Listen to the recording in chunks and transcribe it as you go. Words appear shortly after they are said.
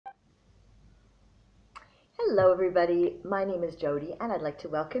Hello everybody, my name is Jody and I'd like to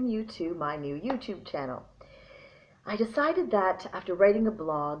welcome you to my new YouTube channel. I decided that after writing a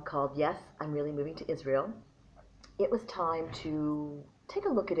blog called Yes, I'm Really Moving to Israel, it was time to take a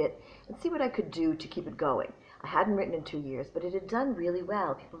look at it and see what I could do to keep it going. I hadn't written in 2 years, but it had done really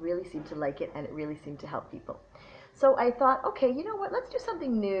well. People really seemed to like it and it really seemed to help people. So I thought, okay, you know what, let's do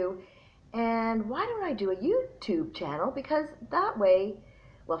something new, and why don't I do a YouTube channel? Because that way,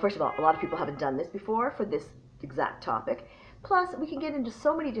 well, first of all, a lot of people haven't done this before for this exact topic. Plus, we can get into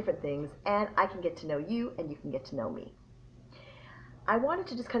so many different things, and I can get to know you, and you can get to know me. I wanted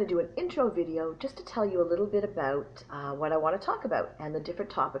to just kind of do an intro video just to tell you a little bit about what I want to talk about and the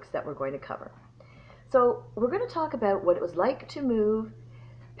different topics that we're going to cover. So we're going to talk about what it was like to move,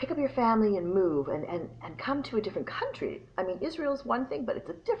 pick up your family and move and come to a different country. I mean, Israel's one thing, but it's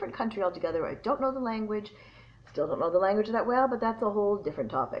a different country altogether. I don't know the language, still don't know the language that well, but that's a whole different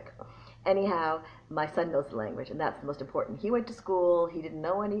topic. Anyhow, my son knows the language, and that's the most important. He went to school. He didn't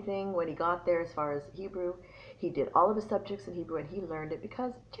know anything when he got there as far as Hebrew. He did all of his subjects in Hebrew, and he learned it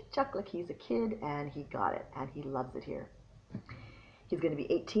because, chick-chuck, like he's a kid, and he got it, and he loves it here. He's going to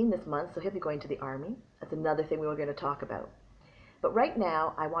be 18 this month, so he'll be going to the Army. That's another thing we were going to talk about. But right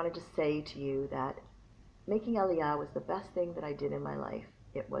now, I wanted to say to you that making Aliyah was the best thing that I did in my life.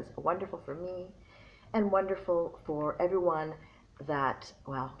 It was wonderful for me and wonderful for everyone that,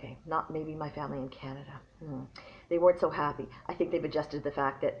 well, okay, not maybe my family in Canada. They weren't so happy. I think they've adjusted the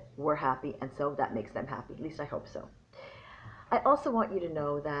fact that we're happy, and so that makes them happy. At least I hope so. I also want you to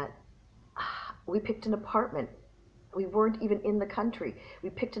know that we picked an apartment. We weren't even in the country. We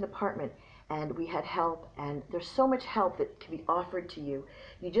picked an apartment, and we had help, and there's so much help that can be offered to you.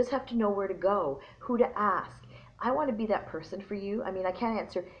 You just have to know where to go, who to ask. I want to be that person for you. I mean, I can't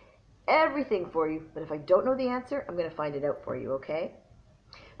answer everything for you, but if I don't know the answer, I'm going to find it out for you, okay?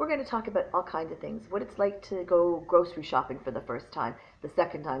 We're going to talk about all kinds of things. What it's like to go grocery shopping for the first time, the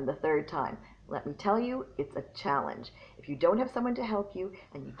second time, the third time. Let me tell you, it's a challenge. If you don't have someone to help you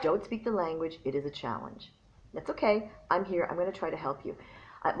and you don't speak the language, it is a challenge. That's okay. I'm here. I'm going to try to help you.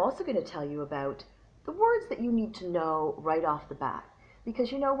 I'm also going to tell you about the words that you need to know right off the bat.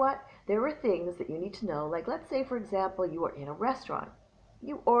 Because you know what? There are things that you need to know. Like, let's say, for example, you are in a restaurant.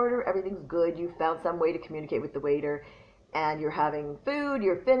 You order, everything's good, you found some way to communicate with the waiter, and you're having food,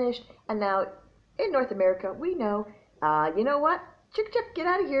 you're finished, and now in North America, we know, you know what? Chick, get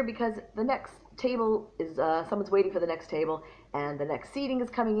out of here, because the next table is, someone's waiting for the next table, and the next seating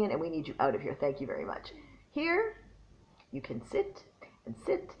is coming in, and we need you out of here. Thank you very much. Here, you can sit,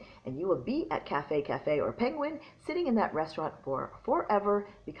 and you will be at Cafe or Penguin, sitting in that restaurant for forever,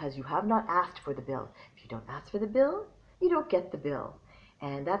 because you have not asked for the bill. If you don't ask for the bill, you don't get the bill.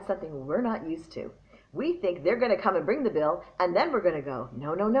 And that's something we're not used to. We think they're going to come and bring the bill, and then we're going to go,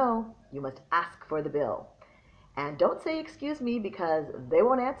 no, no, no, you must ask for the bill. And don't say, excuse me, because they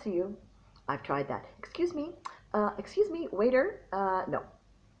won't answer you. I've tried that. Excuse me, waiter, no.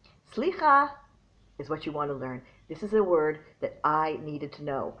 Slicha is what you want to learn. This is a word that I needed to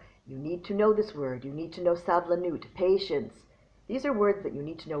know. You need to know this word. You need to know sablanut, patience. These are words that you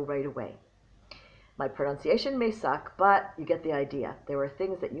need to know right away. My pronunciation may suck, but you get the idea. There are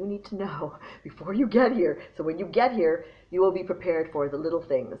things that you need to know before you get here. So when you get here, you will be prepared for the little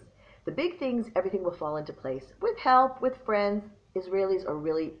things. The big things, everything will fall into place. With help, with friends. Israelis are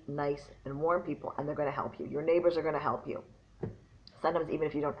really nice and warm people, and they're going to help you. Your neighbors are going to help you. Sometimes even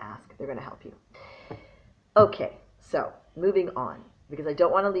if you don't ask, they're going to help you. Okay, so moving on, because I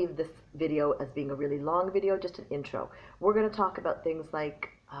don't want to leave this video as being a really long video, just an intro. We're going to talk about things like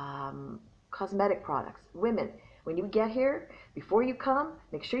cosmetic products. Women, when you get here, before you come,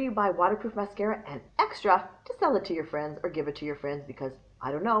 make sure you buy waterproof mascara and extra to sell it to your friends or give it to your friends, because,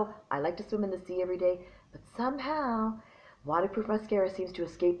 I don't know, I like to swim in the sea every day, but somehow waterproof mascara seems to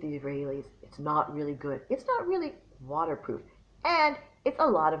escape the Israelis. It's not really good. It's not really waterproof, and it's a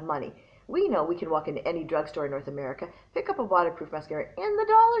lot of money. We know we can walk into any drugstore in North America, pick up a waterproof mascara in the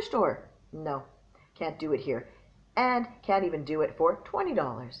dollar store. No, can't do it here, and can't even do it for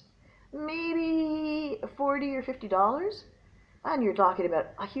 $20. Maybe $40 or $50, and you're talking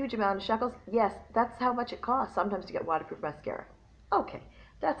about a huge amount of shekels. Yes, that's how much it costs sometimes to get waterproof mascara. Okay,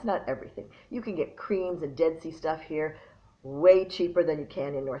 that's not everything. You can get creams and Dead Sea stuff here way cheaper than you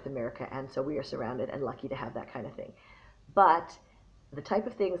can in North America, and so we are surrounded and lucky to have that kind of thing. But the type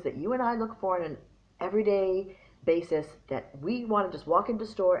of things that you and I look for on an everyday basis that we want to just walk into a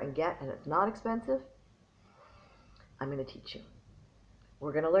store and get, and it's not expensive, I'm going to teach you.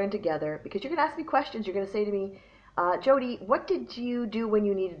 We're going to learn together, because you're going to ask me questions. You're going to say to me, Jody, what did you do when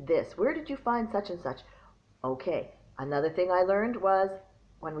you needed this? Where did you find such and such? Okay, another thing I learned was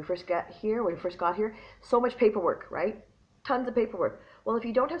when we first got here, so much paperwork, right? Tons of paperwork. Well, if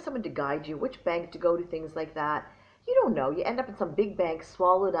you don't have someone to guide you, which bank to go to, things like that, you don't know. You end up in some big bank,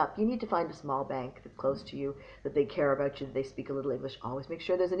 swallowed up. You need to find a small bank that's close to you, that they care about you, that they speak a little English. Always make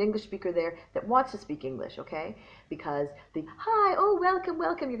sure there's an English speaker there that wants to speak English, okay? Because the hi, oh, welcome,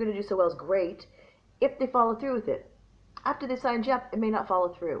 welcome, you're going to do so well is great if they follow through with it. After they signed you up, it may not follow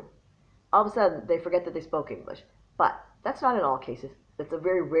through. All of a sudden, they forget that they spoke English. But that's not in all cases. That's a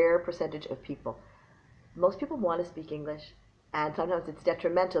very rare percentage of people. Most people want to speak English, and sometimes it's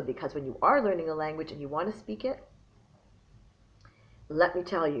detrimental because when you are learning a language and you want to speak it, let me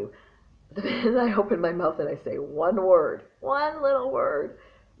tell you, the minute I open my mouth and I say one word, one little word,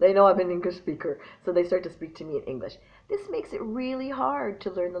 they know I'm an English speaker, so they start to speak to me in English. This makes it really hard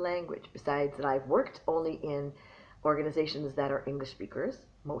to learn the language. Besides that, I've worked only in organizations that are English speakers,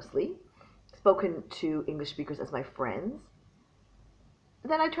 mostly, spoken to English speakers as my friends.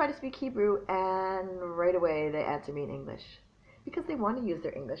 Then I try to speak Hebrew, and right away they answer me in English because they want to use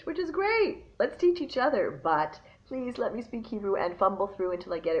their English, which is great. Let's teach each other, but please let me speak Hebrew and fumble through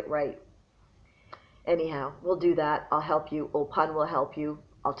until I get it right. Anyhow, we'll do that. I'll help you. Opan will help you.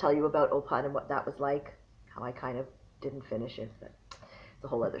 I'll tell you about Opan and what that was like, how I kind of didn't finish it, but it's a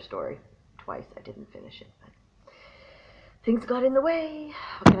whole other story. Twice I didn't finish it, but things got in the way.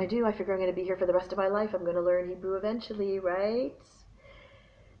 What can I do? I figure I'm going to be here for the rest of my life. I'm going to learn Hebrew eventually, right?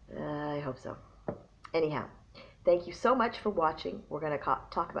 I hope so. Anyhow, thank you so much for watching. We're going to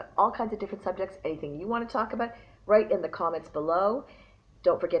talk about all kinds of different subjects. Anything you want to talk about, write in the comments below.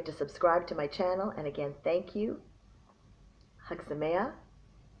 Don't forget to subscribe to my channel. And again, thank you. Chag Sameach.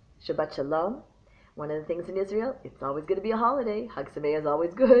 Shabbat Shalom. One of the things in Israel, it's always going to be a holiday. Chag Sameach is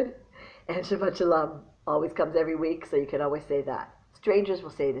always good. And Shabbat Shalom always comes every week, so you can always say that. Strangers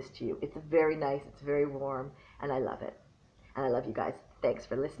will say this to you. It's very nice. It's very warm. And I love it. And I love you guys. Thanks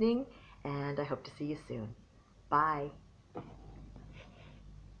for listening, and I hope to see you soon. Bye.